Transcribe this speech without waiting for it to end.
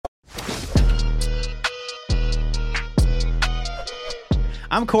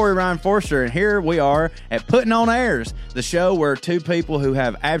I'm Corey Ryan Forster, and here we are at Puttin on Airs, the show where two people who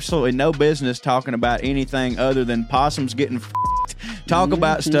have absolutely no business talking about anything other than possums getting f***ed talk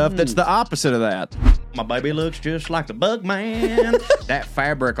about stuff that's the opposite of that. My baby looks just like the bug man. That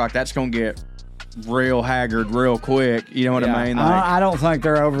fabric, like, that's going to get real haggard real quick. You know what I mean? Like, I don't think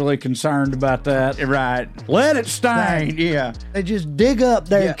they're overly concerned about that. Right. Let it stain. Yeah. They just dig up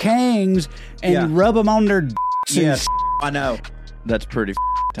their kangs and rub them on their dicks. Yes, I know. That's pretty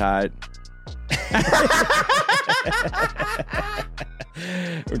tight.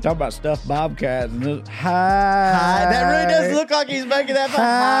 We're talking about stuffed bobcats. And Hi. That really does look like he's making that.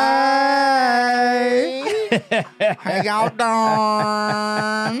 Hi. How y'all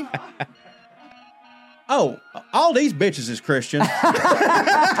doing? Oh, all these bitches is Christian.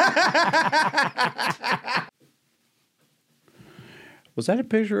 Was that a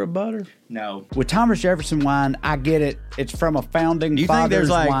picture of butter? No. With Thomas Jefferson wine, I get it. It's from a founding Do you think father's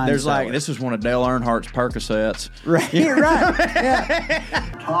wine there's cellar. like, this is one of Dale Earnhardt's Percocets? Right, right.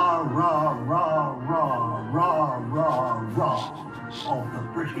 Yeah. Rah, rah, rah, rah, rah, rah, rah of the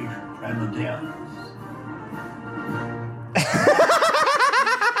British and the Danes.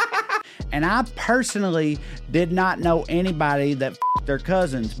 And I personally did not know anybody that f***ed their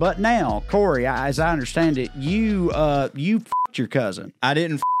cousins. But now, Corey, as I understand it, you f***ed your cousin. I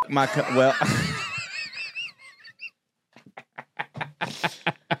didn't f*** my well.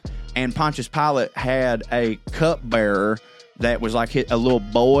 And Pontius Pilate had a cupbearer that was like a little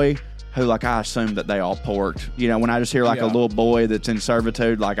boy who, like, I assumed that they all porked. You know, when I just hear like a little boy that's in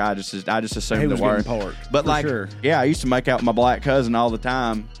servitude, like I just assumed He the was word. getting porked. But for like, sure. yeah, I used to make out with my black cousin all the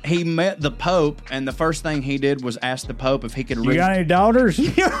time. He met the Pope, and the first thing he did was ask the Pope if he could You read. got any daughters?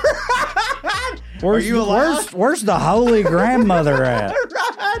 Where's, Are you allowed? Where's the holy grandmother at? Right.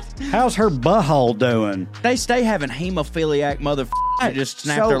 How's her butthole doing? They stay having hemophiliac motherfuckers that just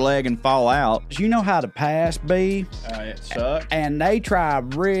snap their leg and fall out. You know how to pass, B? It sucks. And they try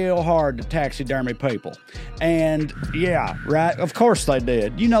real hard to taxidermy people. And, yeah, right? Of course they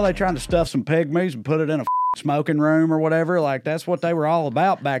did. You know they trying to stuff some pygmies and put it in a smoking room or whatever. Like, that's what they were all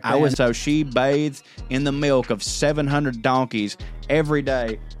about back then. So she bathed in the milk of 700 donkeys every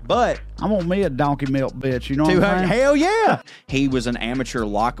day. But I want me a donkey milk bitch. You know what I'm saying? hell yeah. He was an amateur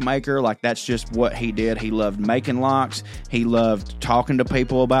lock maker. Like, that's just what he did. He loved making locks. He loved talking to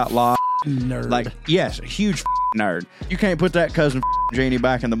people about locks. Nerd. Like, yes, a huge nerd. You can't put that cousin genie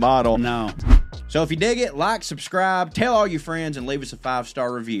back in the bottle. No. So if you dig it, like, subscribe, tell all your friends, and leave us a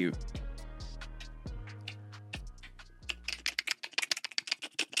 5-star review.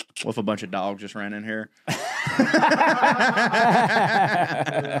 What if a bunch of dogs just ran in here?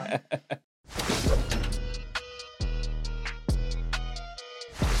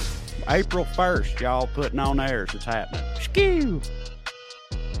 April 1st, y'all Putting on Airs. It's happening. Skew.